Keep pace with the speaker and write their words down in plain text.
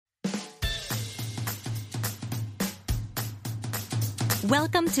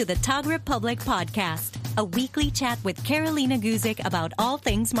Welcome to the Tog Republic podcast, a weekly chat with Carolina Guzik about all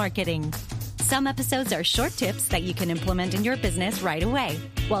things marketing. Some episodes are short tips that you can implement in your business right away,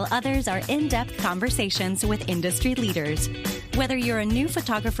 while others are in-depth conversations with industry leaders. Whether you're a new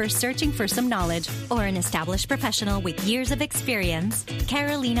photographer searching for some knowledge or an established professional with years of experience,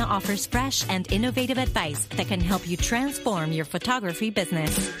 Carolina offers fresh and innovative advice that can help you transform your photography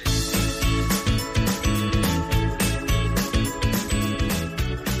business.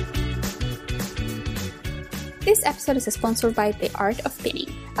 This episode is sponsored by The Art of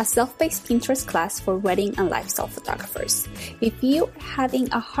Pinning, a self-paced Pinterest class for wedding and lifestyle photographers. If you're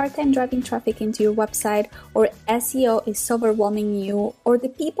having a hard time driving traffic into your website, or SEO is overwhelming you, or the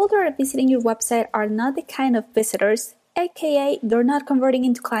people that are visiting your website are not the kind of visitors, aka they're not converting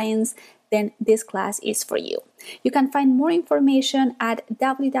into clients, then this class is for you. You can find more information at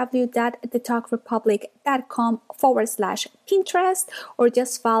www.thetogrepublic.com/Pinterest or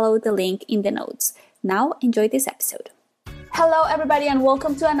just follow the link in the notes. Now, enjoy this episode. Hello, everybody, and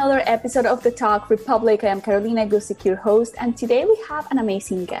welcome to another episode of The Tog Republic. I am Carolina Guzik, your host, and today we have an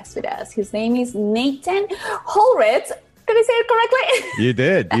amazing guest with us. His name is Nathan Holritz. Did I say it correctly? You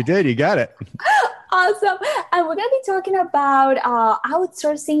did. You got it. Awesome. And we're going to be talking about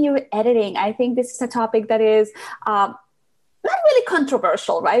outsourcing your editing. I think this is a topic that is not really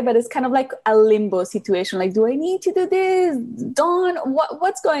controversial, right? But it's kind of like a limbo situation. Like, do I need to do this?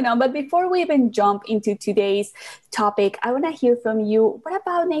 What's going on? But before we even jump into today's topic, I want to hear from you. What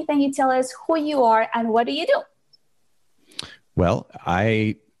about, Nathan? You tell us who you are and what do you do? Well,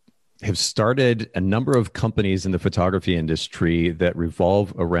 I have started a number of companies in the photography industry that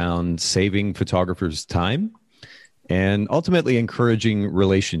revolve around saving photographers time and ultimately encouraging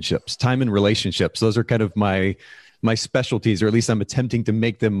relationships. Time and relationships. Those are kind of my specialties, or at least I'm attempting to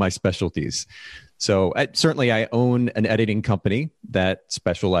make them my specialties. So certainly I own an editing company that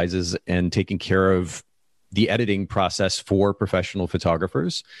specializes in taking care of the editing process for professional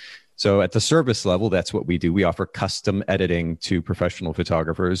photographers. So at the service level, that's what we do. We offer custom editing to professional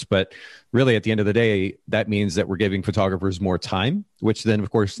photographers. But really, at the end of the day, that means that we're giving photographers more time, which then,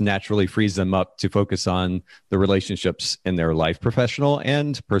 of course, naturally frees them up to focus on the relationships in their life, professional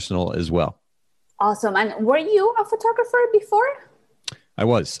and personal as well. Awesome. And were you a photographer before? I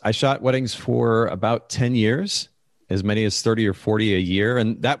was. I shot weddings for about 10 years, as many as 30 or 40 a year.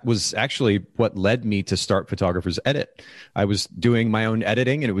 And that was actually what led me to start Photographers Edit. I was doing my own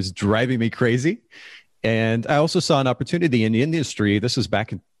editing and it was driving me crazy. And I also saw an opportunity in the industry. This was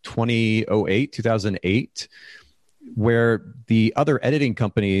back in 2008, where the other editing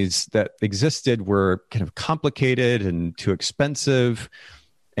companies that existed were kind of complicated and too expensive.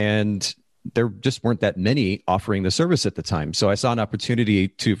 And there just weren't that many offering the service at the time. So I saw an opportunity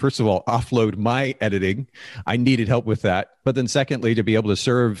to, first of all, offload my editing. I needed help with that. But then secondly, to be able to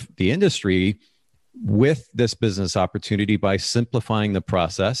serve the industry with this business opportunity by simplifying the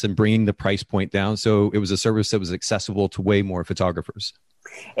process and bringing the price point down. So it was a service that was accessible to way more photographers.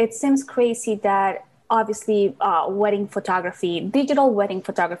 It seems crazy that obviously wedding photography, digital wedding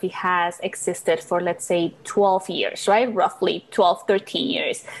photography has existed for, let's say, 12 years, right? Roughly 12, 13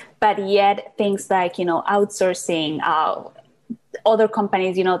 years. But yet things like, outsourcing, other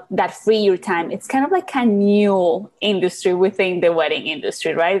companies, that free your time, it's kind of like a new industry within the wedding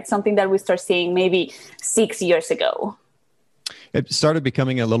industry, right? It's something that we start seeing maybe 6 years ago. It started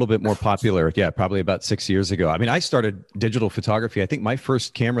becoming a little bit more popular. Yeah, probably about 6 years ago. I mean, I started digital photography. I think my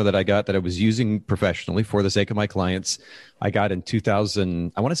first camera that I got that I was using professionally for the sake of my clients, I got in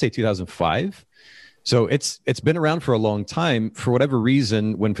 2005. So it's been around for a long time. For whatever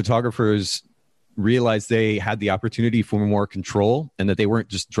reason, when photographers realized they had the opportunity for more control and that they weren't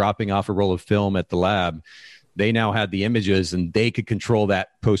just dropping off a roll of film at the lab, they now had the images and they could control that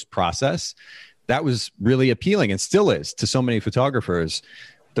post-process. That was really appealing and still is to so many photographers.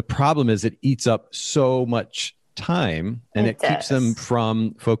 The problem is it eats up so much time and it keeps them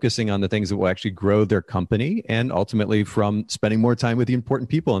from focusing on the things that will actually grow their company and ultimately from spending more time with the important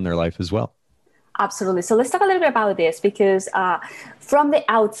people in their life as well. Absolutely. So let's talk a little bit about this because from the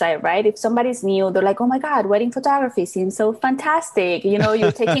outside, right? If somebody's new, they're like, oh my God, wedding photography seems so fantastic.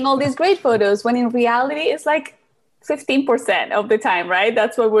 You're taking all these great photos when in reality it's like 15% of the time, right?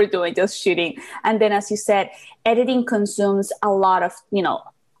 That's what we're doing, just shooting. And then, as you said, editing consumes a lot of,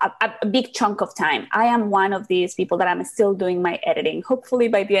 a big chunk of time. I am one of these people that I'm still doing my editing, hopefully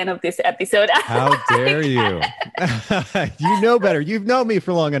by the end of this episode. How dare you? You know better. You've known me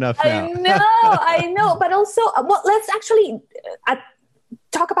for long enough now. I know. But also, let's actually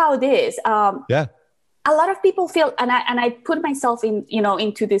talk about this. Yeah. a lot of people feel, and I put myself in,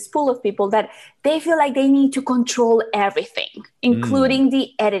 into this pool of people, that they feel like they need to control everything, including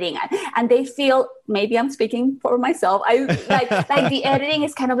the editing. And they feel, maybe I'm speaking for myself, I like the editing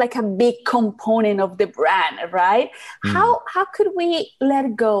is kind of like a big component of the brand, right? How could we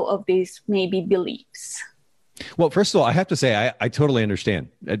let go of these maybe beliefs? Well, first of all, I have to say, I totally understand.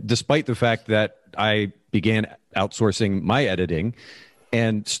 Despite the fact that I began outsourcing my editing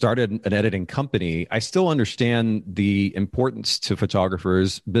and started an editing company, I still understand the importance to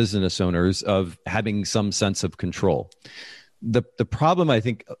photographers, business owners, of having some sense of control. The problem, I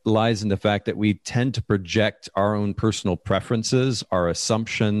think, lies in the fact that we tend to project our own personal preferences, our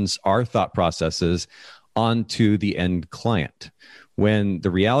assumptions, our thought processes onto the end client, when the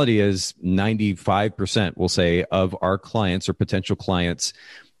reality is 95%, we'll say, of our clients or potential clients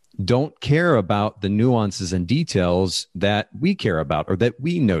don't care about the nuances and details that we care about or that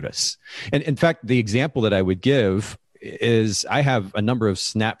we notice. And in fact, the example that I would give is I have a number of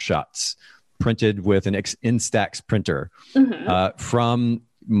snapshots printed with an Instax printer from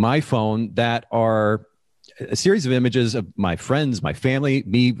my phone that are a series of images of my friends, my family,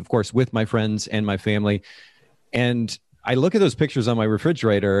 me, of course, with my friends and my family. And I look at those pictures on my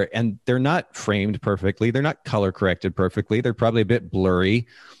refrigerator and they're not framed perfectly. They're not color corrected perfectly. They're probably a bit blurry.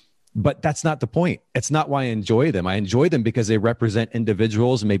 But that's not the point. It's not why I enjoy them. I enjoy them because they represent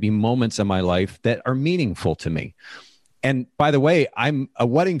individuals, maybe moments in my life that are meaningful to me. And by the way, I'm a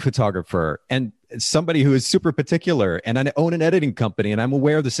wedding photographer and somebody who is super particular, and I own an editing company, and I'm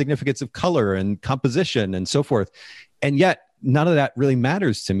aware of the significance of color and composition and so forth. And yet none of that really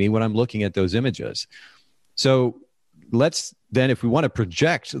matters to me when I'm looking at those images. So let's then, if we want to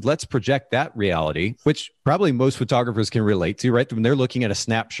project, let's project that reality, which probably most photographers can relate to, right? When they're looking at a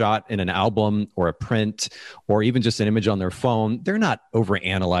snapshot in an album or a print or even just an image on their phone, they're not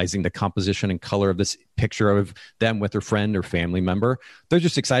overanalyzing the composition and color of this picture of them with their friend or family member. They're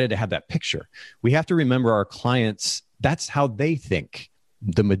just excited to have that picture. We have to remember our clients, that's how they think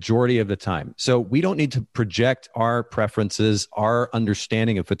the majority of the time. So we don't need to project our preferences, our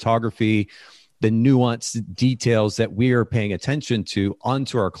understanding of photography, the nuanced details that we are paying attention to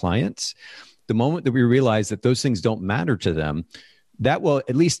onto our clients. The moment that we realize that those things don't matter to them, that will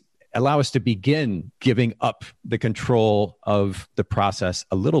at least allow us to begin giving up the control of the process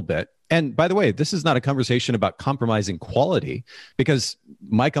a little bit. And by the way, this is not a conversation about compromising quality, because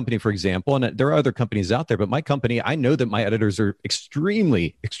my company, for example, and there are other companies out there, but my company, I know that my editors are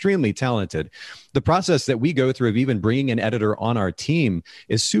extremely, extremely talented. The process that we go through of even bringing an editor on our team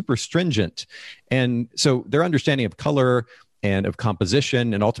is super stringent. And so their understanding of color and of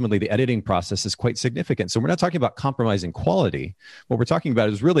composition and ultimately the editing process is quite significant. So we're not talking about compromising quality. What we're talking about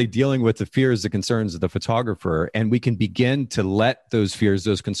is really dealing with the fears, the concerns of the photographer. And we can begin to let those fears,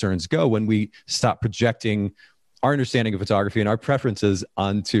 those concerns go when we stop projecting our understanding of photography and our preferences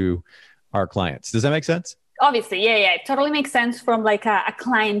onto our clients. Does that make sense? Obviously, yeah, it totally makes sense from like a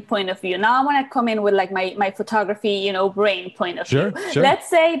client point of view. Now I want to come in with like my photography, brain point of view. Sure. Let's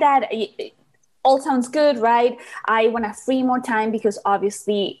say that all sounds good, right? I want to free more time because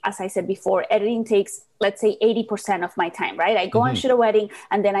obviously, as I said before, editing takes, let's say 80% of my time, right? I go and shoot a wedding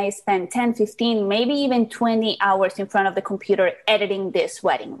and then I spend 10, 15, maybe even 20 hours in front of the computer editing this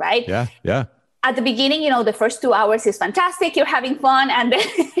wedding, right? Yeah. At the beginning, the first 2 hours is fantastic. You're having fun. And then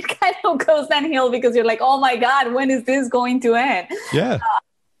it kind of goes downhill because you're like, oh my God, when is this going to end? Yeah.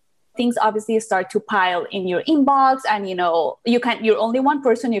 Things obviously start to pile in your inbox, and you're only one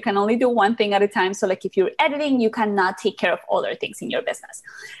person, you can only do one thing at a time. So like if you're editing, you cannot take care of other things in your business.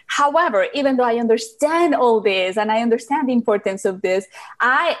 However, even though I understand all this and I understand the importance of this,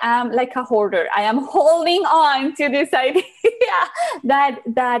 I am like a hoarder. I am holding on to this idea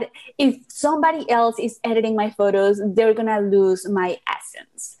that if somebody else is editing my photos, they're gonna lose my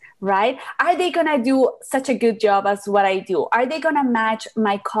essence. Right? Are they going to do such a good job as what I do? Are they going to match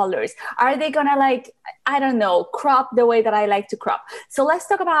my colors? Are they going to crop the way that I like to crop? So let's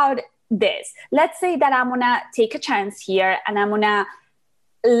talk about this. Let's say that I'm going to take a chance here and I'm going to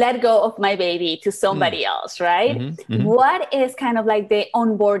let go of my baby to somebody else, right? Mm-hmm. What is kind of like the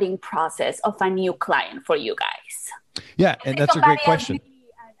onboarding process of a new client for you guys? Yeah, and that's a great question.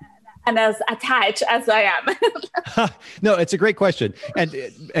 And as attached as I am. No, it's a great question. And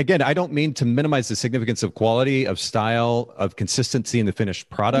again, I don't mean to minimize the significance of quality, of style, of consistency in the finished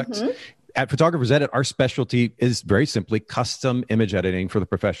product. Mm-hmm. At Photographers Edit, our specialty is very simply custom image editing for the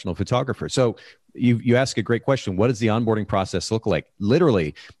professional photographer. So you ask a great question. What does the onboarding process look like?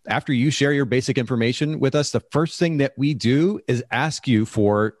 Literally, after you share your basic information with us, the first thing that we do is ask you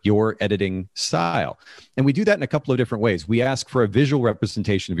for your editing style. And we do that in a couple of different ways. We ask for a visual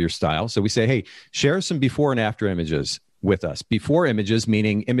representation of your style. So we say, hey, share some before and after images with us. Before images,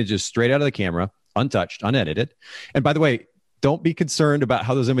 meaning images straight out of the camera, untouched, unedited. And by the way, don't be concerned about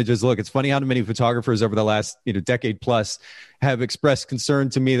how those images look. It's funny how many photographers over the last decade plus have expressed concern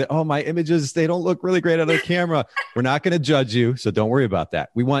to me that, oh, my images, they don't look really great out of the camera. We're not going to judge you, so don't worry about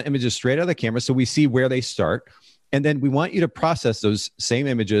that. We want images straight out of the camera so we see where they start. And then we want you to process those same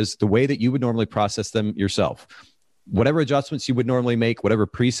images the way that you would normally process them yourself. Whatever adjustments you would normally make, whatever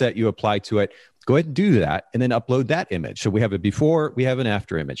preset you apply to it, go ahead and do that and then upload that image. So we have a before, we have an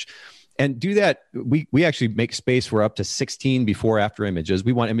after image. And do that. We actually make space for up to 16 before after images.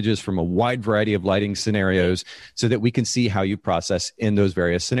 We want images from a wide variety of lighting scenarios so that we can see how you process in those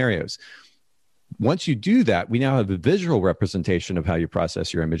various scenarios. Once you do that, we now have a visual representation of how you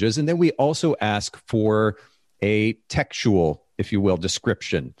process your images. And then we also ask for a textual, if you will,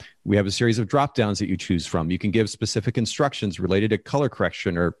 description. We have a series of drop downs that you choose from. You can give specific instructions related to color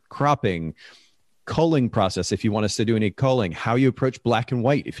correction or cropping, culling process if you want us to do any culling, how you approach black and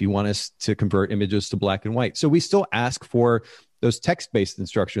white if you want us to convert images to black and white. So we still ask for those text-based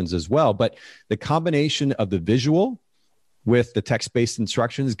instructions as well, but the combination of the visual with the text-based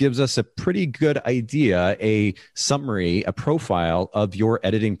instructions gives us a pretty good idea, a summary, a profile of your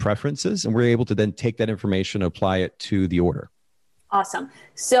editing preferences, and we're able to then take that information and apply it to the order. Awesome.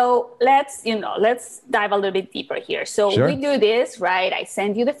 So let's dive a little bit deeper here. So Sure. We do this, right? I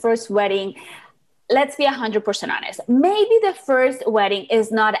send you the first wedding. Let's be 100% honest. Maybe the first wedding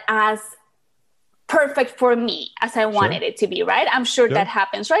is not as perfect for me as I wanted it to be, right? I'm sure that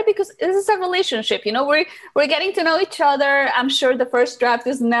happens, right? Because this is a relationship, we're getting to know each other. I'm sure the first draft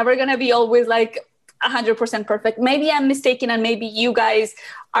is never going to be always like 100% perfect. Maybe I'm mistaken and maybe you guys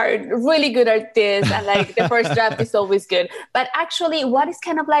are really good at this and like the first draft is always good. But actually, what is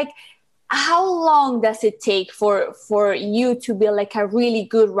kind of like, how long does it take for you to build like a really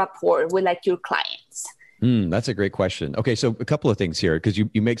good rapport with like your clients? That's a great question. Okay, so a couple of things here, because you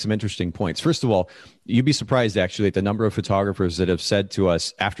make some interesting points. First of all, you'd be surprised actually at the number of photographers that have said to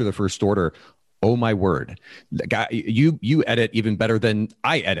us after the first order, oh my word, you edit even better than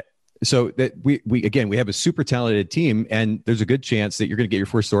I edit. So that we have a super talented team, and there's a good chance that you're going to get your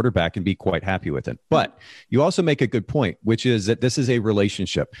first order back and be quite happy with it. But you also make a good point, which is that this is a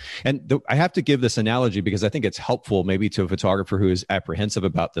relationship. And I have to give this analogy because I think it's helpful maybe to a photographer who is apprehensive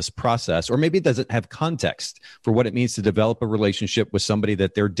about this process, or maybe doesn't have context for what it means to develop a relationship with somebody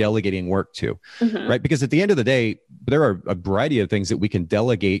that they're delegating work to, right? Because at the end of the day, there are a variety of things that we can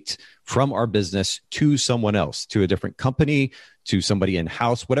delegate from our business to someone else, to a different company, to somebody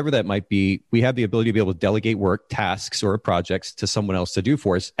in-house, whatever that might be. We have the ability to be able to delegate work, tasks, or projects to someone else to do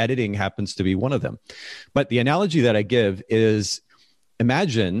for us. Editing happens to be one of them. But the analogy that I give is,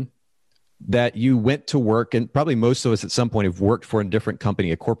 imagine that you went to work, and probably most of us at some point have worked for a different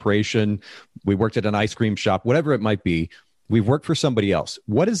company, a corporation. We worked at an ice cream shop, whatever it might be. We've worked for somebody else.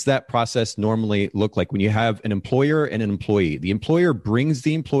 What does that process normally look like when you have an employer and an employee? The employer brings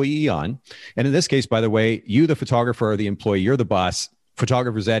the employee on. And in this case, by the way, you, the photographer, are the employee. You're the boss.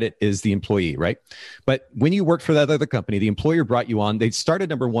 Photographer's Edit is the employee, right? But when you worked for that other company, the employer brought you on. They started,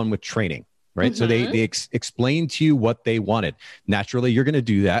 number one, with training, right? So they explain to you what they wanted. Naturally, you're going to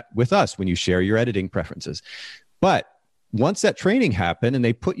do that with us when you share your editing preferences. But once that training happened and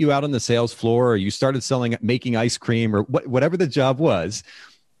they put you out on the sales floor, or you started making ice cream, or whatever the job was,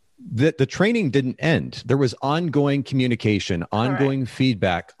 the training didn't end. There was ongoing communication, ongoing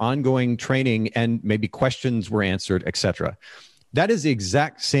feedback, ongoing training, and maybe questions were answered, etc. That is the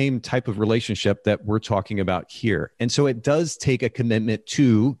exact same type of relationship that we're talking about here. And so it does take a commitment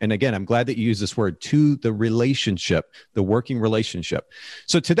to, and again, I'm glad that you use this word, to the relationship, the working relationship.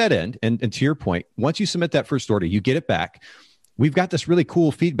 So to that end, and to your point, once you submit that first order, you get it back. We've got this really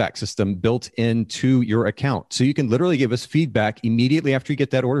cool feedback system built into your account. So you can literally give us feedback immediately after you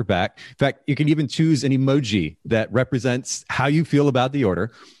get that order back. In fact, you can even choose an emoji that represents how you feel about the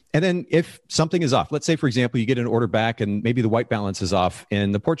order. And then if something is off, let's say, for example, you get an order back and maybe the white balance is off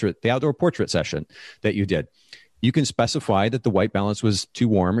in the outdoor portrait session that you did. You can specify that the white balance was too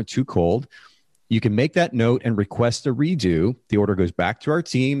warm or too cold. You can make that note and request a redo. The order goes back to our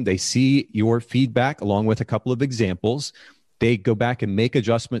team. They see your feedback along with a couple of examples. They go back and make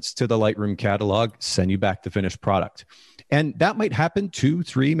adjustments to the Lightroom catalog, send you back the finished product. And that might happen 2,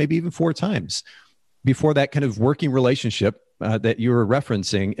 3, maybe even 4 times before that kind of working relationship that you were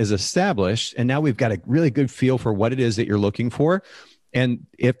referencing is established. And now we've got a really good feel for what it is that you're looking for. And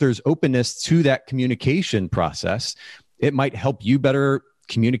if there's openness to that communication process, it might help you better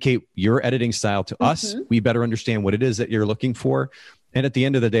communicate your editing style to us. We better understand what it is that you're looking for. And at the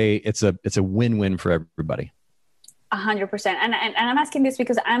end of the day, it's a win-win for everybody. 100%. And I'm asking this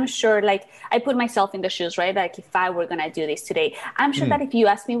because I'm sure, like, I put myself in the shoes, right? Like, if I were going to do this today, I'm sure that if you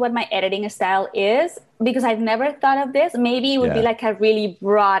ask me what my editing style is, because I've never thought of this, maybe it would be like a really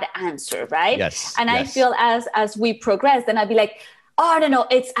broad answer, right? Yes. And I feel as we progress, then I'd be like, oh, no,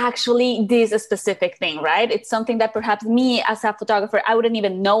 it's actually this specific thing, right? It's something that perhaps me as a photographer, I wouldn't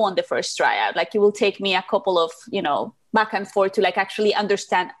even know on the first tryout. Like, it will take me a couple of, back and forth to like actually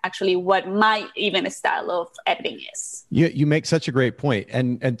understand actually what my even style of editing is. You make such a great point.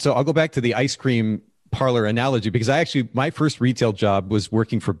 And so I'll go back to the ice cream parlor analogy, because my first retail job was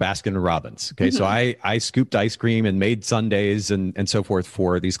working for Baskin & Robbins. Okay. So I scooped ice cream and made sundaes and so forth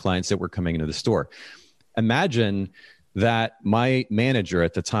for these clients that were coming into the store. Imagine that my manager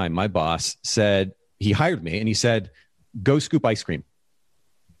at the time, my boss, said, he hired me and he said, go scoop ice cream.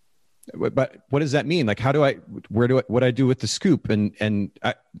 But what does that mean? Like, what do I do with the scoop? And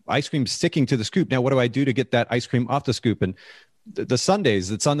ice cream sticking to the scoop. Now, what do I do to get that ice cream off the scoop? And the sundaes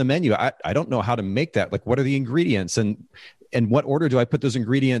that's on the menu, I don't know how to make that. Like, what are the ingredients? And what order do I put those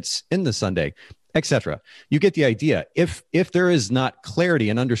ingredients in the sundae, etc.? You get the idea. If there is not clarity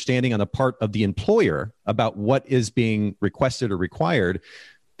and understanding on the part of the employer about what is being requested or required,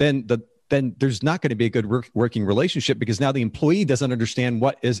 then there's not going to be a good working relationship, because now the employee doesn't understand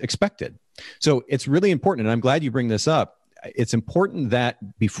what is expected. So it's really important, and I'm glad you bring this up. It's important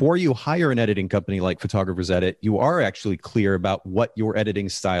that before you hire an editing company like Photographers Edit, you are actually clear about what your editing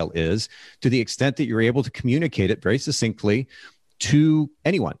style is, to the extent that you're able to communicate it very succinctly to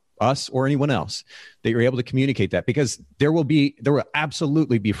anyone, us or anyone else, that you're able to communicate that, because there will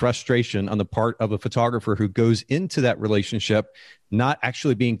absolutely be frustration on the part of a photographer who goes into that relationship not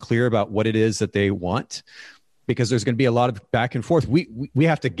actually being clear about what it is that they want, because there's going to be a lot of back and forth. We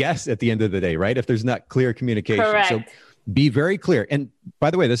have to guess at the end of the day, right? If there's not clear communication. Correct. So be very clear. And by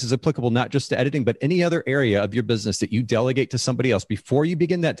the way, this is applicable not just to editing, but any other area of your business that you delegate to somebody else. Before you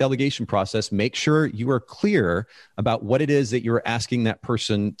begin that delegation process, make sure you are clear about what it is that you're asking that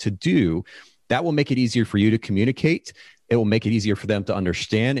person to do. That will make it easier for you to communicate. It will make it easier for them to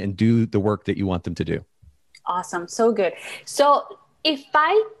understand and do the work that you want them to do. Awesome. So good. So if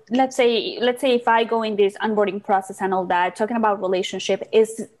let's say if I go in this onboarding process and all that, talking about relationship,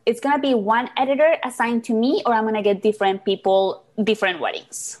 it's going to be one editor assigned to me, or I'm going to get different people, different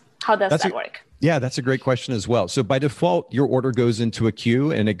weddings? How does that work? Yeah, that's a great question as well. So by default, your order goes into a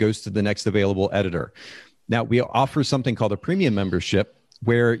queue and it goes to the next available editor. Now, we offer something called a premium membership,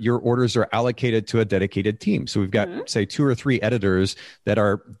 where your orders are allocated to a dedicated team. So we've got, say, 2 or 3 editors that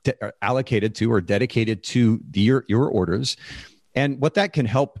are allocated to or dedicated to your orders. And what that can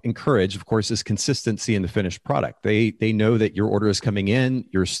help encourage, of course, is consistency in the finished product. They know that your order is coming in,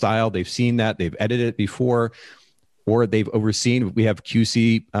 your style, they've seen that, they've edited it before, or they've overseen. We have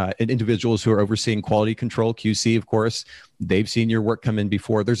QC individuals who are overseeing quality control, QC, of course. They've seen your work come in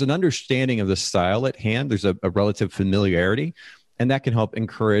before. There's an understanding of the style at hand. There's a relative familiarity. And that can help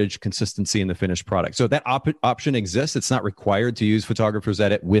encourage consistency in the finished product. So that option exists. It's not required to use Photographers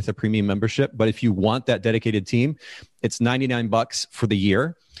Edit with a premium membership. But if you want that dedicated team, it's $99 for the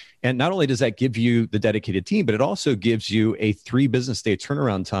year. And not only does that give you the dedicated team, but it also gives you a 3 business day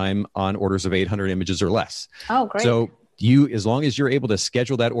turnaround time on orders of 800 images or less. Oh, great. So as long as you're able to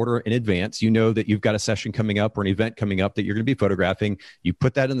schedule that order in advance, you know that you've got a session coming up or an event coming up that you're going to be photographing. You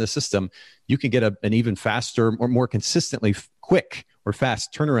put that in the system, you can get an even faster or more consistently quick or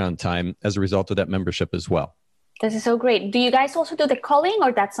fast turnaround time as a result of that membership as well. This is so great. Do you guys also do the culling,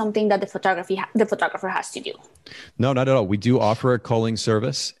 or that's something that the photographer has to do? No, not at all. We do offer a culling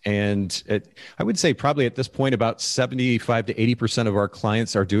service. And I would say probably at this point, about 75 to 80% of our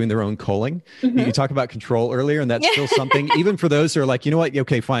clients are doing their own culling. You talked about control earlier, and that's still something, even for those who are like, you know what,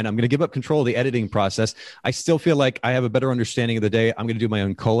 okay, fine, I'm going to give up control of the editing process. I still feel like I have a better understanding of the day. I'm going to do my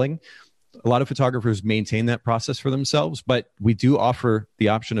own culling. A lot of photographers maintain that process for themselves, but we do offer the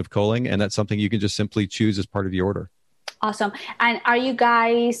option of culling, and that's something you can just simply choose as part of your order. Awesome. And do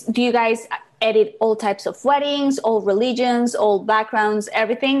you guys edit all types of weddings, all religions, all backgrounds,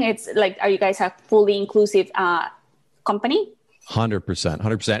 everything? It's like, are you guys a fully inclusive company?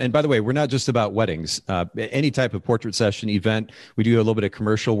 100%. And by the way, we're not just about weddings. Any type of portrait session, event, we do a little bit of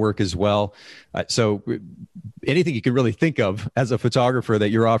commercial work as well. So anything you can really think of as a photographer that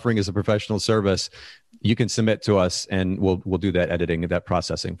you're offering as a professional service, you can submit to us and we'll do that editing and that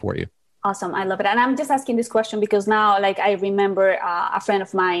processing for you. Awesome. I love it. And I'm just asking this question because now, like, I remember a friend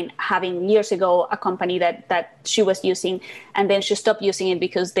of mine having years ago a company that she was using, and then she stopped using it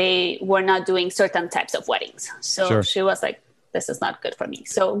because they were not doing certain types of weddings. So she was like, this is not good for me.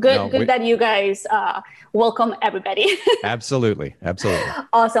 So good that you guys welcome everybody. Absolutely.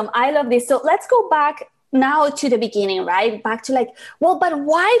 Awesome. I love this. So let's go back now to the beginning, right? Back to like, well, but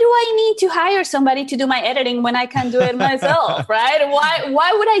why do I need to hire somebody to do my editing when I can do it myself, right?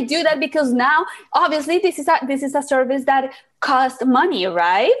 Why would I do that? Because now, obviously, this is a service that costs money,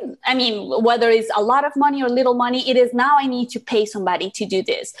 right? I mean, whether it's a lot of money or little money, it is now I need to pay somebody to do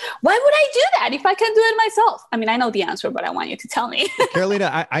this. Why would I do that if I can do it myself? I mean, I know the answer, but I want you to tell me.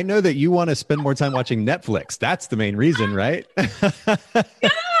 Carolina, I know that you want to spend more time watching Netflix. That's the main reason, right?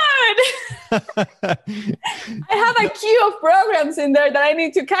 I have a queue of programs in there that I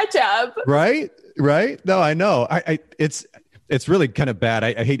need to catch up. Right. No, I know. It's really kind of bad.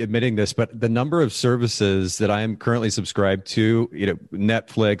 I hate admitting this, but the number of services that I am currently subscribed to,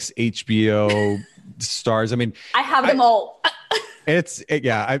 Netflix, HBO, Stars. I mean, I have them all.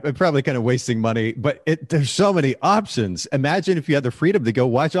 I'm probably kind of wasting money, but there's so many options. Imagine if you had the freedom to go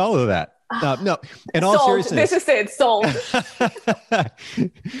watch all of that. No, in all seriousness, this is it. Sold.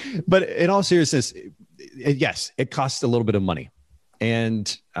 But in all seriousness, yes, it costs a little bit of money,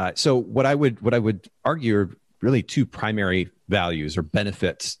 and so what I would argue are really two primary values or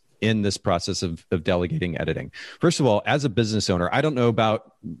benefits in this process of delegating editing. First of all, as a business owner, I don't know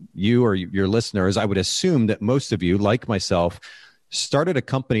about you or your listeners. I would assume that most of you, like myself, started a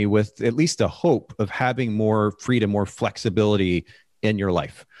company with at least a hope of having more freedom, more flexibility in your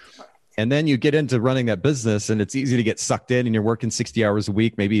life. And then you get into running that business and it's easy to get sucked in and you're working 60 hours a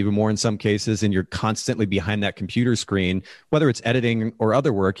week, maybe even more in some cases, and you're constantly behind that computer screen, whether it's editing or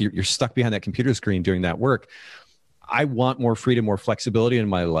other work, you're stuck behind that computer screen doing that work. I want more freedom, more flexibility in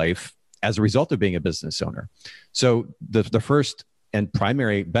my life as a result of being a business owner. So the first and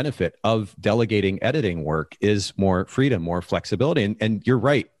primary benefit of delegating editing work is more freedom, more flexibility. And you're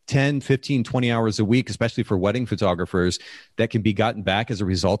right, 10, 15, 20 hours a week, especially for wedding photographers, that can be gotten back as a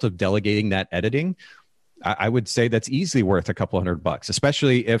result of delegating that editing. I would say that's easily worth a couple $100,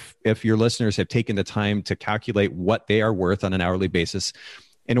 especially if your listeners have taken the time to calculate what they are worth on an hourly basis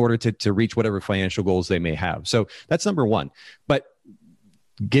in order to reach whatever financial goals they may have. So that's number one. But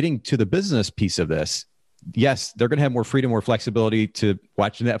getting to the business piece of this, yes, they're going to have more freedom, more flexibility to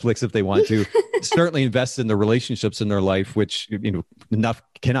watch Netflix if they want to. Certainly invest in the relationships in their life, which enough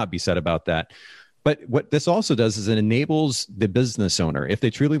cannot be said about that. But what this also does is it enables the business owner, if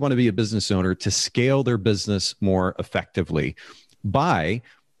they truly want to be a business owner, to scale their business more effectively. By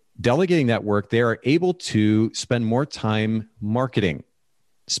delegating that work, they are able to spend more time marketing,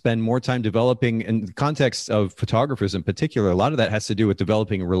 spend more time developing. In the context of photographers in particular, a lot of that has to do with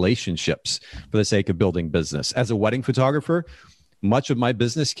developing relationships for the sake of building business. As a wedding photographer, much of my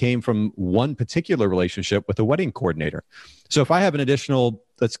business came from one particular relationship with a wedding coordinator. So if I have an additional,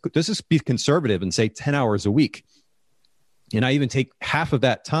 let's just be conservative and say 10 hours a week, and I even take half of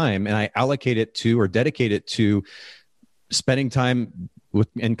that time and I allocate it to or dedicate it to spending time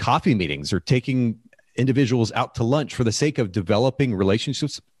in coffee meetings or taking individuals out to lunch for the sake of developing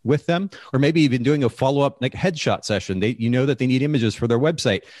relationships with them, or maybe even doing a follow-up like headshot session. They that they need images for their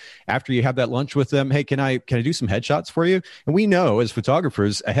website. After you have that lunch with them, hey, can I do some headshots for you? And we know as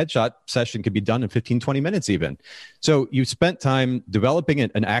photographers, a headshot session could be done in 15, 20 minutes even. So you've spent time developing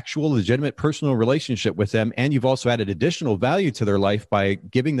an actual legitimate personal relationship with them, and you've also added additional value to their life by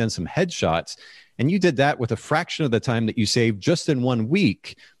giving them some headshots. And you did that with a fraction of the time that you saved just in 1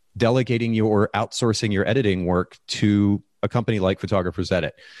 week delegating or outsourcing your editing work to a company like Photographers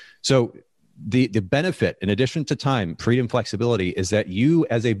Edit. So the benefit, in addition to time, freedom, flexibility, is that you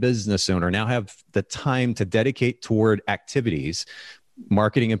as a business owner now have the time to dedicate toward activities,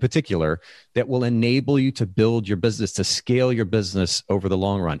 marketing in particular, that will enable you to build your business, to scale your business over the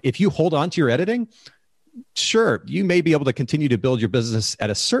long run. If you hold on to your editing, sure, you may be able to continue to build your business at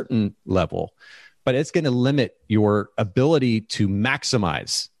a certain level, but it's going to limit your ability to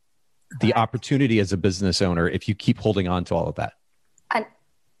maximize the opportunity as a business owner if you keep holding on to all of that. And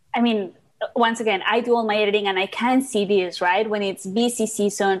I mean, once again, I do all my editing and I can see this, right? When it's busy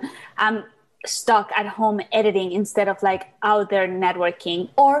season, I'm stuck at home editing instead of like out there networking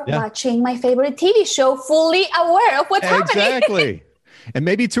or watching my favorite TV show, fully aware of what's happening. Exactly. And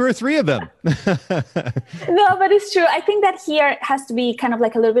maybe 2 or 3 of them. No, but it's true. I think that here has to be kind of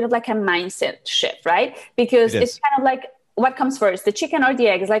like a little bit of like a mindset shift, right? Because it's kind of like, what comes first, the chicken or the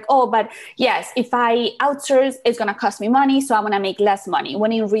egg? It's like, oh, but yes, if I outsource, it's going to cost me money, so I'm going to make less money.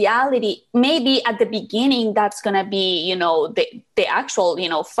 When in reality, maybe at the beginning, that's going to be, the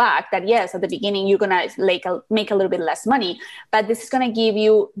actual, fact that yes, at the beginning, you're going to make a little bit less money, but this is going to give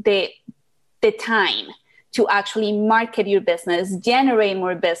you the time to actually market your business, generate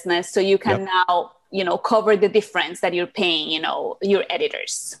more business, so you can now cover the difference that you're paying, your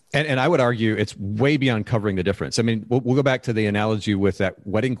editors. And I would argue it's way beyond covering the difference. I mean, we'll go back to the analogy with that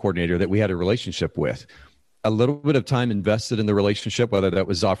wedding coordinator that we had a relationship with. A little bit of time invested in the relationship, whether that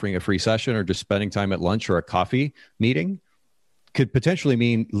was offering a free session or just spending time at lunch or a coffee meeting, could potentially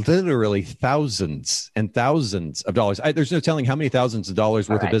mean literally thousands and thousands of dollars. There's no telling how many thousands of dollars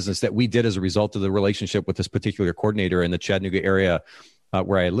worth of business that we did as a result of the relationship with this particular coordinator in the Chattanooga area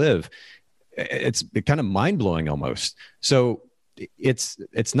where I live. It's kind of mind-blowing almost. So it's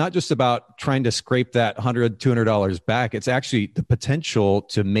not just about trying to scrape that $100, $200 back. It's actually the potential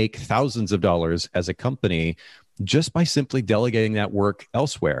to make thousands of dollars as a company just by simply delegating that work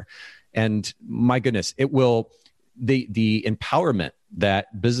elsewhere. And my goodness, it will, the empowerment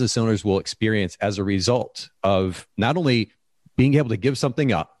that business owners will experience as a result of not only being able to give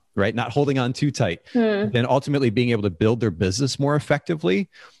something up, right? Not holding on too tight, and ultimately being able to build their business more effectively,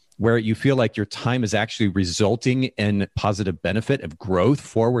 where you feel like your time is actually resulting in positive benefit of growth,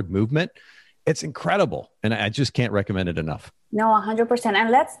 forward movement. It's incredible. And I just can't recommend it enough. No, 100%.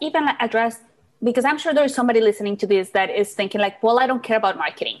 And let's even address, because I'm sure there's somebody listening to this that is thinking like, well, I don't care about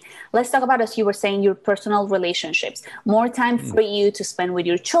marketing. Let's talk about, as you were saying, your personal relationships, more time for you to spend with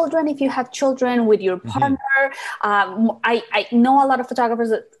your children, if you have children, with your partner. I know a lot of photographers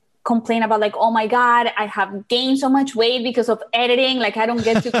that complain about like, oh my God, I have gained so much weight because of editing. Like I don't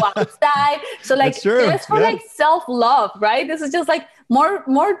get to go outside. So like just for like self-love, right? This is just like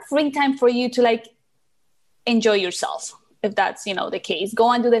more free time for you to like enjoy yourself. If that's, the case,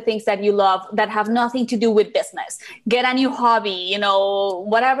 go and do the things that you love that have nothing to do with business. Get a new hobby,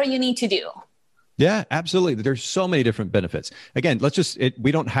 whatever you need to do. Yeah, absolutely. There's so many different benefits. Again,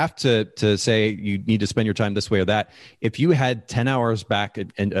 we don't have to say you need to spend your time this way or that. If you had 10 hours back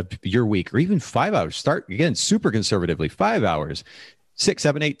in your week, or even 5 hours, start again, super conservatively, 5 hours, 6,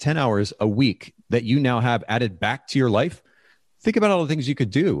 7, 8, 10 hours a week that you now have added back to your life. Think about all the things you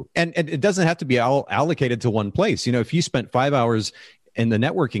could do. And it doesn't have to be all allocated to one place. If you spent 5 hours in the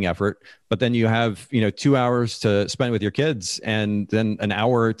networking effort, but then you have, 2 hours to spend with your kids and then an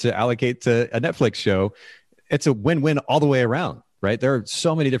hour to allocate to a Netflix show, it's a win-win all the way around, right? There are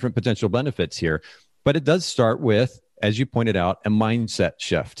so many different potential benefits here, but it does start with, as you pointed out, a mindset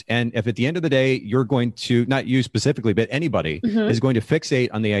shift. And if at the end of the day, you're going to, not you specifically, but anybody is going to fixate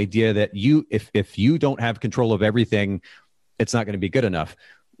on the idea that if you don't have control of everything, it's not going to be good enough.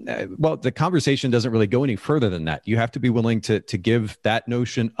 Well, the conversation doesn't really go any further than that. You have to be willing to give that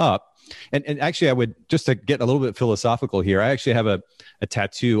notion up. And actually, I would, just to get a little bit philosophical here, I actually have a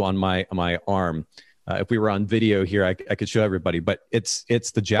tattoo on my arm. If we were on video here, I could show everybody, but it's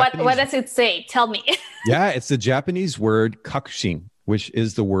the Japanese. What does it say? Tell me. Yeah, it's the Japanese word kakushin, which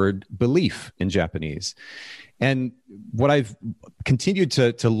is the word belief in Japanese. And what I've continued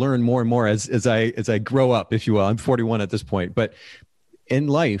to learn more and more as I grow up, if you will, I'm 41 at this point, but in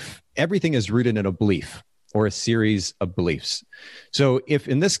life, everything is rooted in a belief or a series of beliefs. So if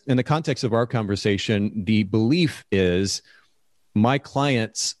in the context of our conversation, the belief is my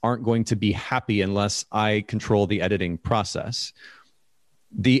clients aren't going to be happy unless I control the editing process.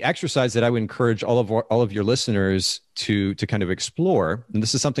 The exercise that I would encourage all of your listeners to kind of explore, and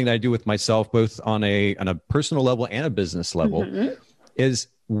this is something that I do with myself, both on a personal level and a business level, is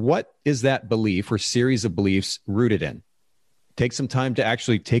what is that belief or series of beliefs rooted in? Take some time to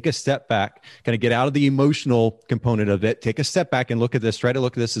actually take a step back, kind of get out of the emotional component of it, take a step back and look at this, try to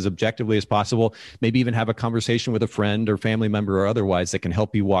look at this as objectively as possible, maybe even have a conversation with a friend or family member or otherwise that can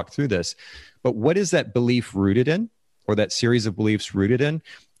help you walk through this. But what is that belief rooted in, or that series of beliefs rooted in,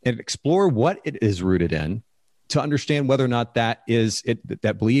 and explore what it is rooted in to understand whether or not that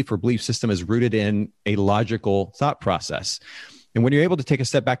belief or belief system is rooted in a logical thought process. And when you're able to take a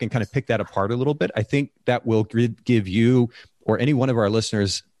step back and kind of pick that apart a little bit, I think that will give you or any one of our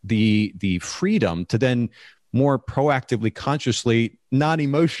listeners the freedom to then more proactively, consciously,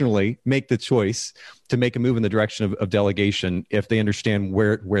 non-emotionally make the choice to make a move in the direction of delegation if they understand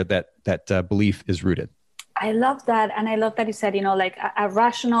where that belief is rooted. I love that. And I love that you said, like a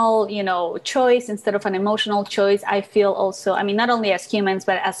rational, choice instead of an emotional choice. I feel also, I mean, not only as humans,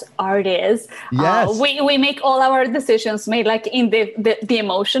 but as artists, yes. We make all our decisions made like in the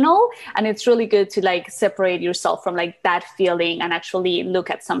emotional. And it's really good to like separate yourself from like that feeling and actually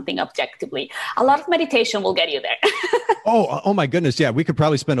look at something objectively. A lot of meditation will get you there. Oh my goodness. Yeah. We could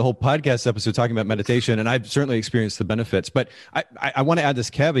probably spend a whole podcast episode talking about meditation, and I've certainly experienced the benefits, but I want to add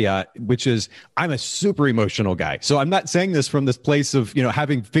this caveat, which is I'm a super emotional guy. So I'm not saying this from this place of,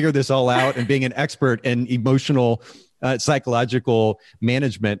 having figured this all out and being an expert in emotional, psychological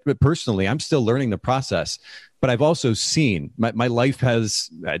management. But personally, I'm still learning the process, but I've also seen my life has,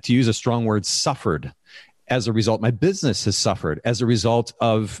 to use a strong word, suffered as a result. My business has suffered as a result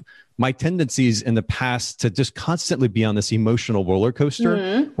of my tendencies in the past to just constantly be on this emotional roller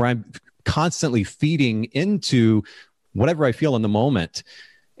coaster where I'm constantly feeding into whatever I feel in the moment.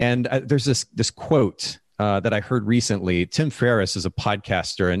 And there's this quote that I heard recently. Tim Ferriss is a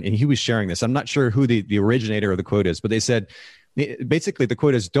podcaster, and he was sharing this. I'm not sure who the originator of the quote is, but they said, basically the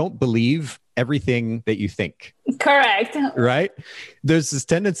quote is, don't believe everything that you think. Correct. Right? There's this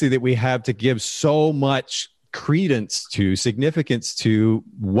tendency that we have to give so much credence to, significance to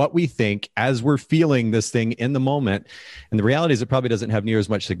what we think as we're feeling this thing in the moment. And the reality is it probably doesn't have near as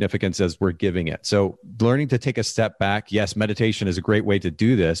much significance as we're giving it. So learning to take a step back, yes, meditation is a great way to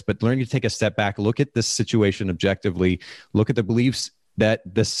do this, but learning to take a step back, look at this situation objectively, look at the beliefs that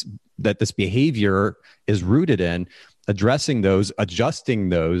this behavior is rooted in, addressing those, adjusting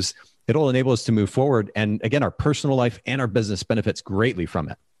those, it'll enable us to move forward. And again, our personal life and our business benefits greatly from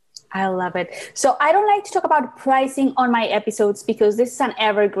it. I love it. So I don't like to talk about pricing on my episodes because this is an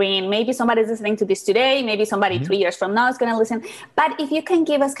evergreen. Maybe somebody's listening to this today. Maybe somebody 3 years from now is going to listen. But if you can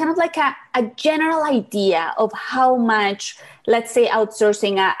give us kind of like a general idea of how much, let's say,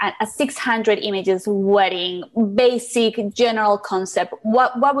 outsourcing a 600 images wedding, basic general concept,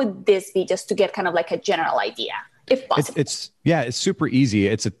 what would this be, just to get kind of like a general idea, if possible? It's super easy.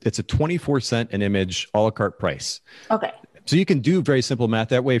 It's a 24 cent an image a la carte price. Okay. So you can do very simple math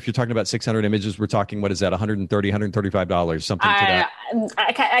that way. If you're talking about 600 images, we're talking, what is that? $130, $135, something to that.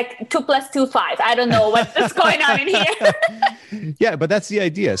 2 plus 2, 5. I don't know what's going on in here. Yeah, but that's the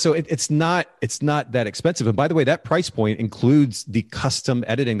idea. So it's not that expensive. And by the way, that price point includes the custom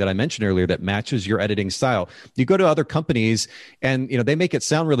editing that I mentioned earlier that matches your editing style. You go to other companies and they make it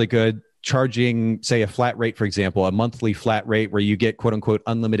sound really good, charging, say, a flat rate, for example, a monthly flat rate where you get quote unquote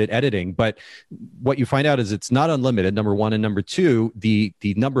unlimited editing. But what you find out is it's not unlimited, number one. And number two, the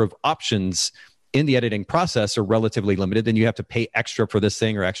number of options in the editing process are relatively limited. Then you have to pay extra for this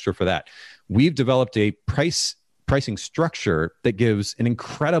thing or extra for that. We've developed a pricing structure that gives an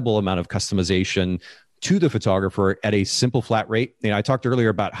incredible amount of customization to the photographer at a simple flat rate. I talked earlier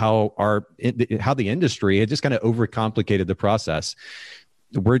about how the industry had just kind of overcomplicated the process.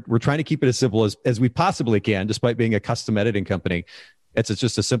 We're trying to keep it as simple as we possibly can, despite being a custom editing company. It's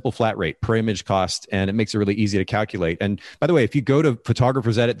just a simple flat rate per image cost, and it makes it really easy to calculate. And by the way, if you go to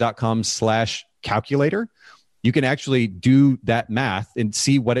photographersedit.com/calculator, you can actually do that math and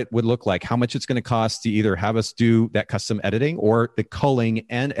see what it would look like, how much it's going to cost to either have us do that custom editing or the culling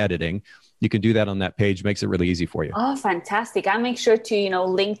and editing. You can do that on that page. Makes it really easy for you. Oh, fantastic. I'll make sure to,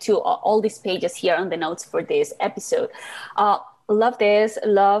 link to all these pages here on the notes for this episode. Love this.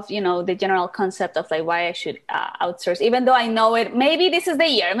 Love, the general concept of like why I should outsource, even though I know it. Maybe this is the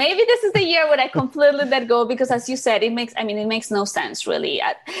year. Maybe this is the year when I completely let go, because as you said, it makes no sense really.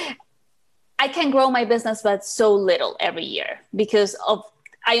 I can grow my business, but so little every year because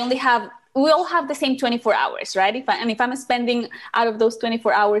we all have the same 24 hours, right? If I'm spending out of those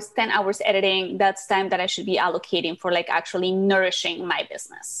 24 hours, 10 hours editing, that's time that I should be allocating for like actually nourishing my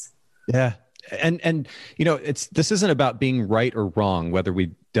business. Yeah. And this isn't about being right or wrong, whether we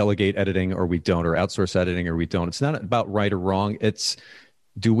delegate editing or we don't, or outsource editing or we don't. It's not about right or wrong. It's,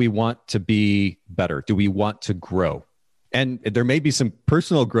 do we want to be better? Do we want to grow? And there may be some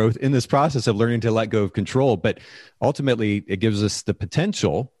personal growth in this process of learning to let go of control, but ultimately it gives us the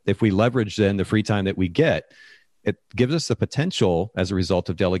potential, if we leverage then the free time that we get, it gives us the potential as a result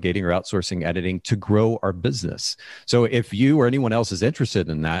of delegating or outsourcing editing to grow our business. So if you or anyone else is interested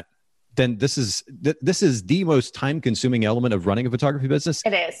in that, then this is the most time-consuming element of running a photography business.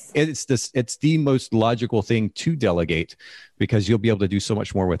 It is. It's the most logical thing to delegate because you'll be able to do so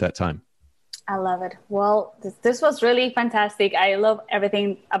much more with that time. I love it. Well, this was really fantastic. I love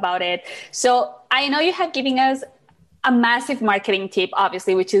everything about it. So I know you have given us a massive marketing tip,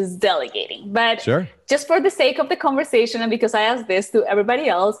 obviously, which is delegating. But sure, just for the sake of the conversation, and because I asked this to everybody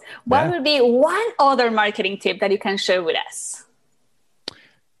else, what would be one other marketing tip that you can share with us?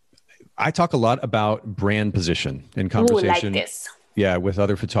 I talk a lot about brand position in Ooh, conversation. like this. Yeah, with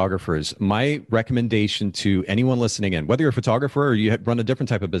other photographers. My recommendation to anyone listening in, whether you're a photographer or you run a different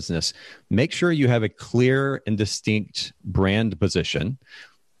type of business, make sure you have a clear and distinct brand position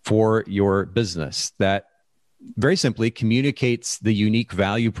for your business that very simply communicates the unique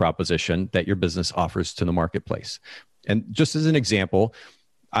value proposition that your business offers to the marketplace. And just as an example,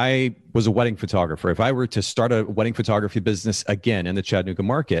 I was a wedding photographer. If I were to start a wedding photography business again in the Chattanooga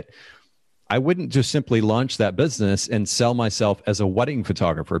market, I wouldn't just simply launch that business and sell myself as a wedding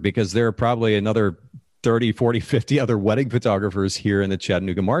photographer, because there are probably another 30, 40, 50 other wedding photographers here in the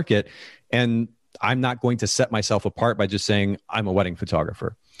Chattanooga market. And I'm not going to set myself apart by just saying I'm a wedding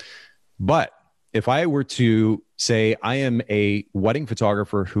photographer. But if I were to say I am a wedding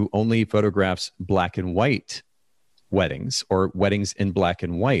photographer who only photographs black and white weddings or weddings in black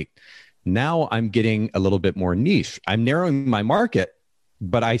and white, now I'm getting a little bit more niche. I'm narrowing my market,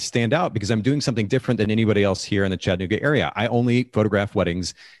 but I stand out because I'm doing something different than anybody else here in the Chattanooga area. I only photograph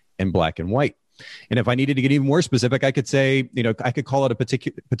weddings in black and white. And if I needed to get even more specific, I could say, I could call it a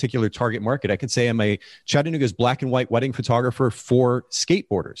particular target market. I could say I'm a Chattanooga's black and white wedding photographer for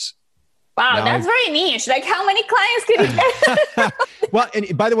skateboarders. Wow, now, that's very niche. Like, how many clients could you get? Well,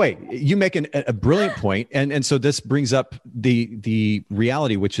 and by the way, you make a brilliant point. And so this brings up the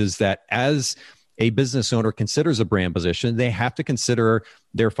reality, which is that as a business owner considers a brand position, they have to consider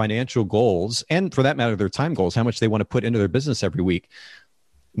their financial goals, and for that matter, their time goals, how much they want to put into their business every week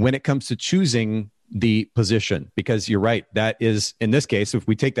when it comes to choosing the position. Because you're right, that is, in this case, if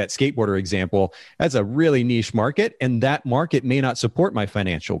we take that skateboarder example, that's a really niche market, and that market may not support my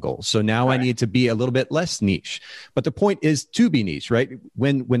financial goals. So now I need to be a little bit less niche. But the point is to be niche, right?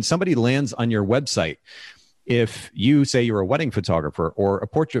 When somebody lands on your website, if you say you're a wedding photographer or a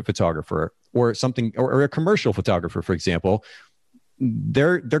portrait photographer or something, or a commercial photographer, for example,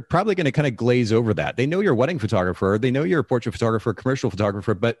 they're probably going to kind of glaze over that. They know you're a wedding photographer, they know you're a portrait photographer, commercial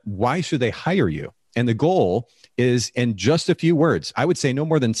photographer, but why should they hire you? And the goal is in just a few words. I would say no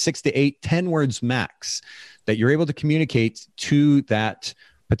more than 6 to 8, 10 words max, that you're able to communicate to that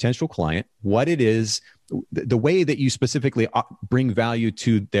potential client what it is, the way that you specifically bring value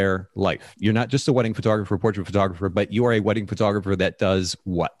to their life. You're not just a wedding photographer, portrait photographer, but you are a wedding photographer that does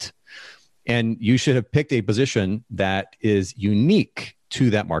what? And you should have picked a position that is unique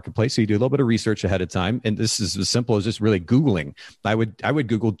to that marketplace. So you do a little bit of research ahead of time. And this is as simple as just really Googling. I would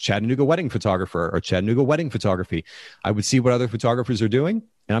Google Chattanooga wedding photographer or Chattanooga wedding photography. I would see what other photographers are doing.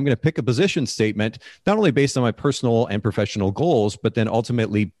 And I'm going to pick a position statement, not only based on my personal and professional goals, but then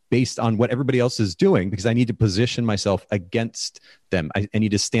ultimately based on what everybody else is doing, because I need to position myself against them. I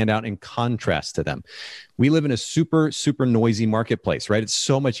need to stand out in contrast to them. We live in a super, super noisy marketplace, right? It's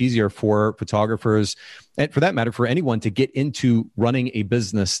so much easier for photographers, and for that matter, for anyone to get into running a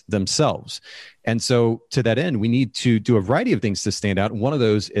business themselves. And so to that end, we need to do a variety of things to stand out. And one of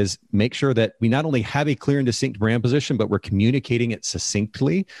those is make sure that we not only have a clear and distinct brand position, but we're communicating it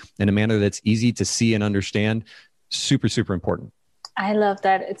succinctly in a manner that's easy to see and understand. Super, super important. I love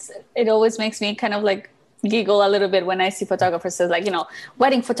that. It always makes me kind of like giggle a little bit when I see photographers says like,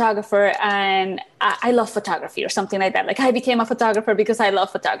 wedding photographer, and I love photography or something like that. Like, I became a photographer because I love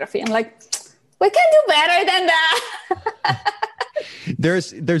photography. I'm like, we can do better than that.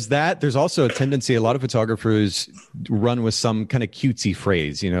 There's that. There's also a tendency, a lot of photographers run with some kind of cutesy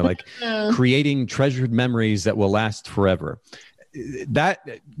phrase, like creating treasured memories that will last forever.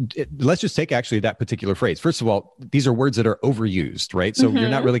 Let's just take actually that particular phrase. First of all, these are words that are overused, right? So you're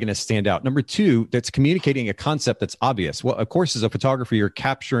not really going to stand out. Number two, that's communicating a concept that's obvious. Well, of course, as a photographer, you're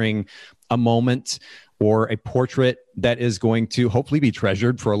capturing a moment or a portrait that is going to hopefully be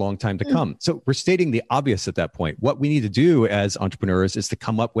treasured for a long time to come. So we're stating the obvious at that point. What we need to do as entrepreneurs is to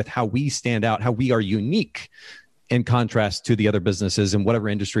come up with how we stand out, how we are unique in contrast to the other businesses in whatever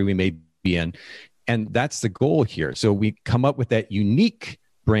industry we may be in. And that's the goal here. So we come up with that unique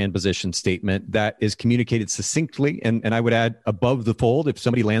brand position statement that is communicated succinctly. And I would add above the fold. If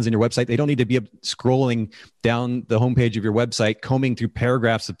somebody lands on your website, they don't need to be scrolling down the homepage of your website, combing through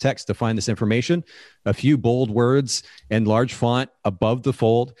paragraphs of text to find this information. A few bold words and large font above the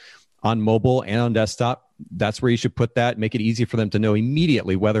fold on mobile and on desktop. That's where you should put that. Make it easy for them to know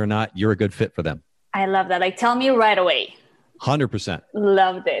immediately whether or not you're a good fit for them. I love that. Like, tell me right away. 100%.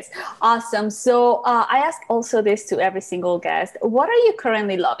 Love this. Awesome. So I ask also this to every single guest. What are you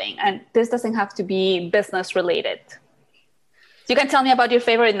currently loving? And this doesn't have to be business related. You can tell me about your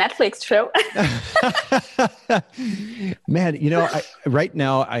favorite Netflix show. Man, right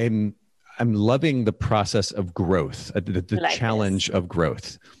now I'm loving the process of growth, the challenge of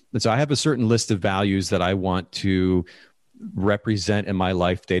growth. And so I have a certain list of values that I want to represent in my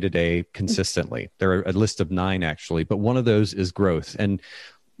life day to day consistently. There are a list of 9 actually, but one of those is growth. And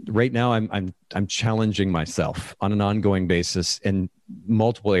right now I'm challenging myself on an ongoing basis in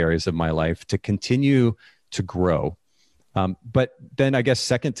multiple areas of my life to continue to grow. But then I guess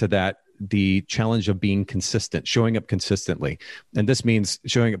second to that, the challenge of being consistent, showing up consistently. And this means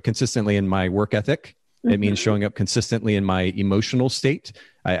showing up consistently in my work ethic. It means showing up consistently in my emotional state.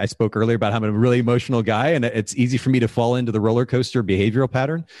 I spoke earlier about how I'm a really emotional guy, and it's easy for me to fall into the roller coaster behavioral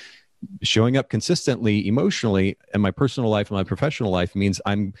pattern. Showing up consistently emotionally in my personal life and my professional life means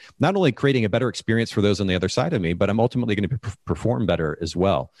I'm not only creating a better experience for those on the other side of me, but I'm ultimately going to perform better as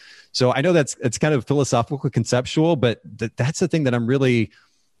well. So I know it's kind of philosophical, conceptual, but that's the thing that I'm really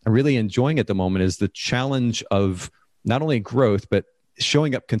enjoying at the moment, is the challenge of not only growth, but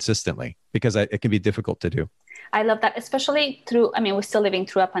showing up consistently, because it can be difficult to do. I love that, especially we're still living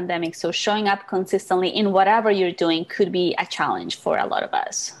through a pandemic. So showing up consistently in whatever you're doing could be a challenge for a lot of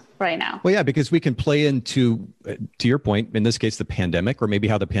us right now. Well, yeah, because we can play into, to your point, in this case, the pandemic, or maybe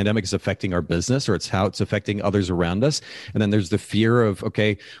how the pandemic is affecting our business, or it's how it's affecting others around us. And then there's the fear of,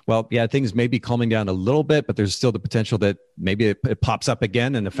 okay, well, yeah, things may be calming down a little bit, but there's still the potential that maybe it pops up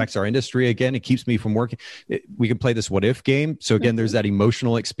again and affects our industry again. It keeps me from working. We can play this what if game. So again, there's that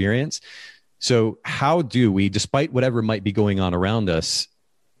emotional experience. So how do we, despite whatever might be going on around us,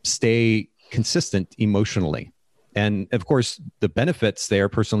 stay consistent emotionally? And of course, the benefits there,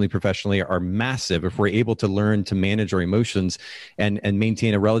 personally, professionally, are massive if we're able to learn to manage our emotions and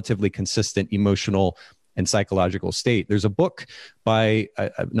maintain a relatively consistent emotional and psychological state. There's a book by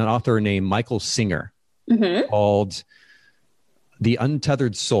an author named Michael Singer called The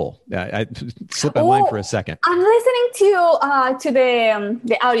Untethered Soul. I slipped my mind for a second. I'm listening to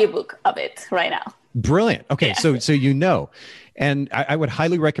the audiobook of it right now. Brilliant. Okay, yeah. So you know. And I would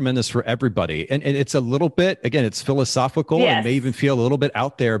highly recommend this for everybody. And it's a little bit, again, it's philosophical and may even feel a little bit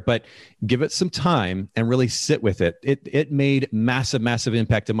out there, but give it some time and really sit with it. It made massive, massive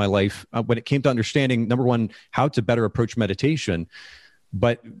impact in my life when it came to understanding, number one, how to better approach meditation.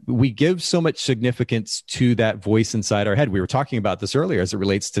 But we give so much significance to that voice inside our head. We were talking about this earlier as it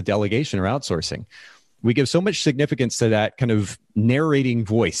relates to delegation or outsourcing. We give so much significance to that kind of narrating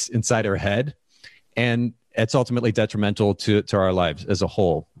voice inside our head. And it's ultimately detrimental to our lives as a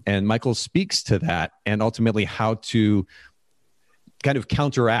whole. And Michael speaks to that and ultimately how to kind of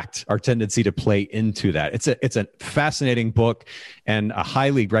counteract our tendency to play into that. It's a fascinating book and a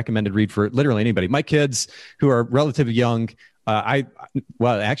highly recommended read for literally anybody. My kids, who are relatively young, I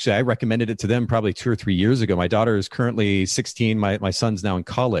recommended it to them probably 2 or 3 years ago. My daughter is currently 16. My son's now in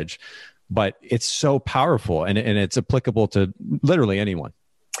college, but it's so powerful and it's applicable to literally anyone.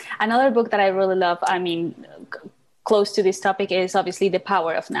 Another book that I really love, close to this topic, is obviously The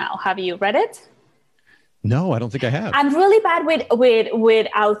Power of Now. Have you read it? No, I don't think I have. I'm really bad with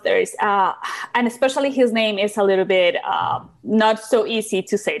authors, and especially his name is a little bit not so easy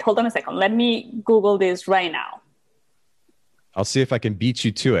to say. Hold on a second. Let me Google this right now. I'll see if I can beat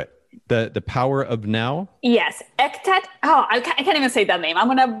you to it. The Power of Now? Yes. Eckhart. Oh, I can't even say that name. I'm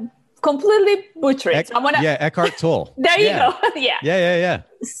going to completely butcher it. Eckhart Tolle. There you go. Yeah.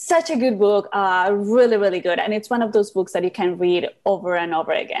 Such a good book. Really, really good. And it's one of those books that you can read over and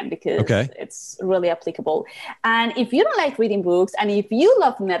over again because it's really applicable. And if you don't like reading books and if you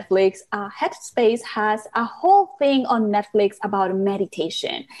love Netflix, Headspace has a whole thing on Netflix about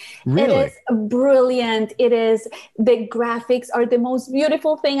meditation. Really? It is brilliant. The graphics are the most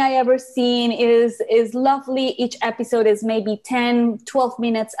beautiful thing I ever seen. Is lovely. Each episode is maybe 10, 12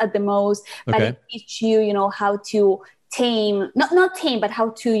 minutes at the most, but it teaches you, how to not tame, but how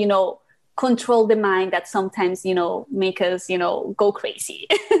to, control the mind that sometimes, make us, go crazy.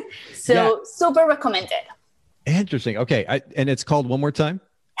 Super recommended. Interesting. Okay. And it's called one more time?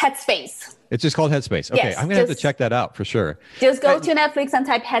 Headspace. It's just called Headspace. Okay. Yes, I'm going to have to check that out for sure. Just go to Netflix and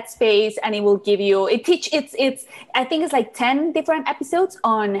type Headspace and it will give you, I think it's like 10 different episodes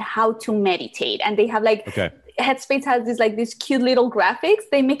on how to meditate. And they have Headspace has these cute little graphics.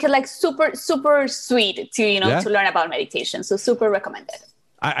 They make it super, super sweet to, to learn about meditation. So super recommended.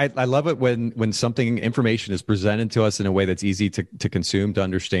 I love it when information is presented to us in a way that's easy to consume, to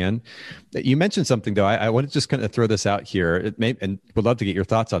understand. You mentioned something though. I want to just kind of throw this out here and would love to get your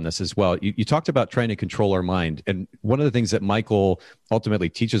thoughts on this as well. You talked about trying to control our mind. And one of the things that Michael ultimately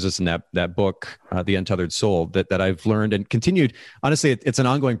teaches us in that book, The Untethered Soul, that I've learned and continued, honestly, it's an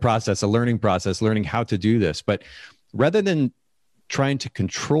ongoing process, a learning process, learning how to do this. But rather than trying to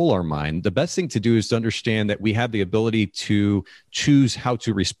control our mind, the best thing to do is to understand that we have the ability to choose how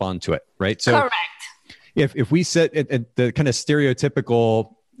to respond to it, right? So correct. If we sit at the kind of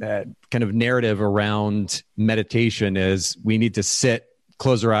stereotypical kind of narrative around meditation is we need to sit,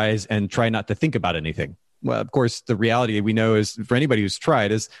 close our eyes, and try not to think about anything. Well, of course, the reality we know is for anybody who's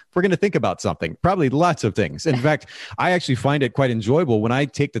tried is we're going to think about something, probably lots of things. In fact, I actually find it quite enjoyable when I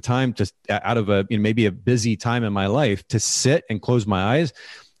take the time to, out of maybe a busy time in my life, to sit and close my eyes.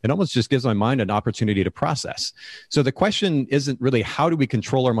 It almost just gives my mind an opportunity to process. So the question isn't really how do we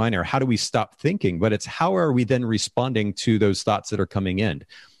control our mind or how do we stop thinking, but it's how are we then responding to those thoughts that are coming in?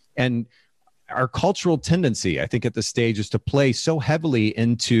 And our cultural tendency, I think at this stage, is to play so heavily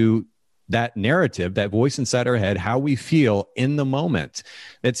into that narrative, that voice inside our head, how we feel in the moment.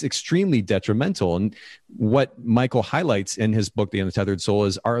 It's extremely detrimental. And what Michael highlights in his book, The Untethered Soul,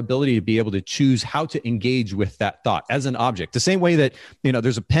 is our ability to be able to choose how to engage with that thought as an object. The same way that,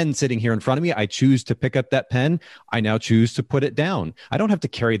 there's a pen sitting here in front of me. I choose to pick up that pen. I now choose to put it down. I don't have to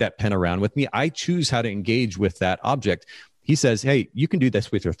carry that pen around with me. I choose how to engage with that object. He says, hey, you can do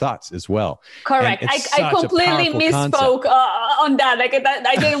this with your thoughts as well. Correct. I completely misspoke on that. Like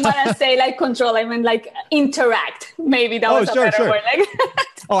I didn't want to say like control. I meant like interact. Maybe that was a better word. Like,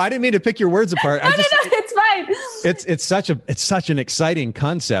 oh, I didn't mean to pick your words apart. No, it's fine. It's such an exciting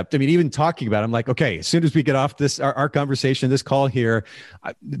concept. I mean, even talking about it, I'm like, okay, as soon as we get off this, our conversation, this call here,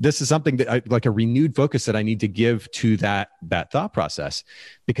 this is something that like a renewed focus that I need to give to that thought process,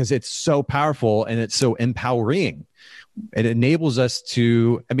 because it's so powerful and it's so empowering. It enables us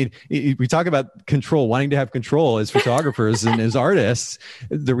to, we talk about control, wanting to have control as photographers and as artists.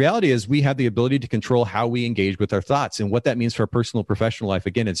 The reality is we have the ability to control how we engage with our thoughts, and what that means for our personal, professional life.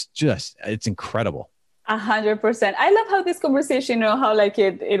 Again, it's incredible. 100%. I love how this conversation, how like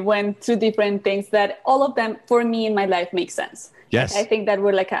it went through different things that all of them for me in my life make sense. Yes. I think that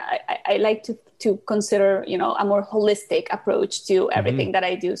we're like, I like to consider, a more holistic approach to everything that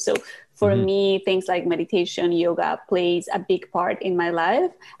I do. So for me, things like meditation, yoga plays a big part in my life.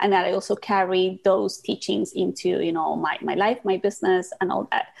 And that I also carry those teachings into, my life, my business and all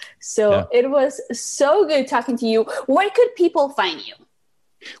that. So It was so good talking to you. Where could people find you?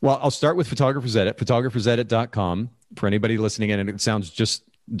 Well, I'll start with Photographers Edit, photographersedit.com. For anybody listening in, and it sounds just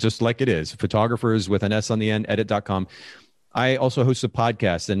like it is, photographers with an S on the end, edit.com. I also host a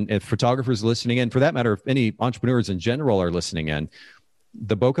podcast, and if photographers listening in, for that matter, if any entrepreneurs in general are listening in,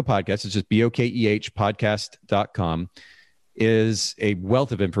 the Bokeh podcast, it's just BOKEH podcast.com, is a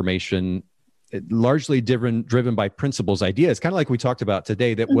wealth of information, largely driven by principles, ideas, kind of like we talked about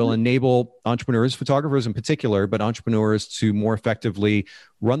today, that will enable entrepreneurs, photographers in particular, but entrepreneurs to more effectively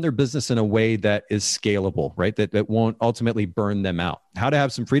run their business in a way that is scalable, right? That won't ultimately burn them out. How to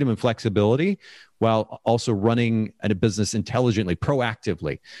have some freedom and flexibility while also running a business intelligently,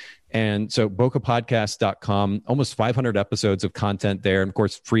 proactively. And so bokehpodcast.com, almost 500 episodes of content there. And of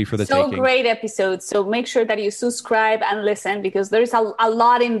course, free for the taking. So great episodes. So make sure that you subscribe and listen, because there's a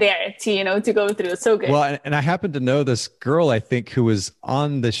lot in there to go through. So good. Well, and I happen to know this girl, I think, who was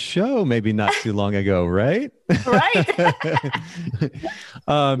on the show maybe not too long ago, right? Right.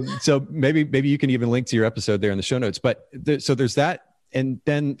 So maybe you can even link to your episode there in the show notes. But so there's that. And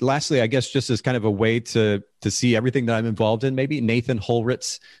then lastly, I guess just as kind of a way to see everything that I'm involved in, maybe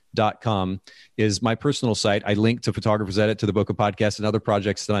nathanholritz.com is my personal site. I link to Photographers Edit, to the Bokeh podcast, and other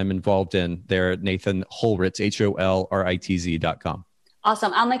projects that I'm involved in there at Nathan Holritz, HOLRITZ.com.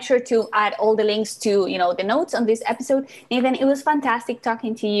 Awesome. I'll make sure to add all the links to, the notes on this episode. Nathan, it was fantastic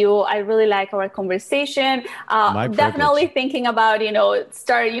talking to you. I really like our conversation. Definitely thinking about,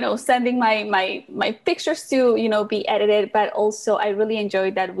 start, sending my pictures to, be edited. But also also I really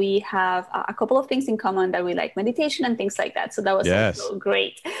enjoyed that we have a couple of things in common, that we like meditation and things like that. So that was also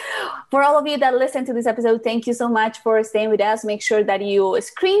great. For all of you that listen to this episode, thank you so much for staying with us. Make sure that you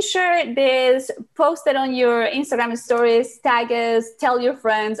screenshot this, post it on your Instagram stories, tag us, tell your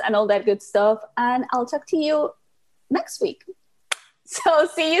friends and all that good stuff. And I'll talk to you next week. So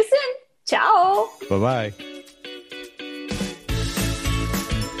see you soon. Ciao. Bye-bye.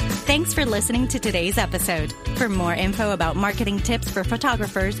 Thanks for listening to today's episode. For more info about marketing tips for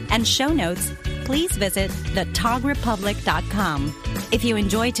photographers and show notes, please visit thetogrepublic.com. If you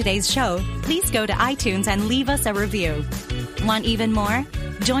enjoyed today's show, please go to iTunes and leave us a review. Want even more?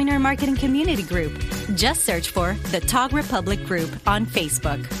 Join our marketing community group. Just search for the Tog Republic Group on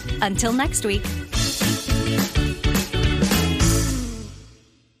Facebook. Until next week.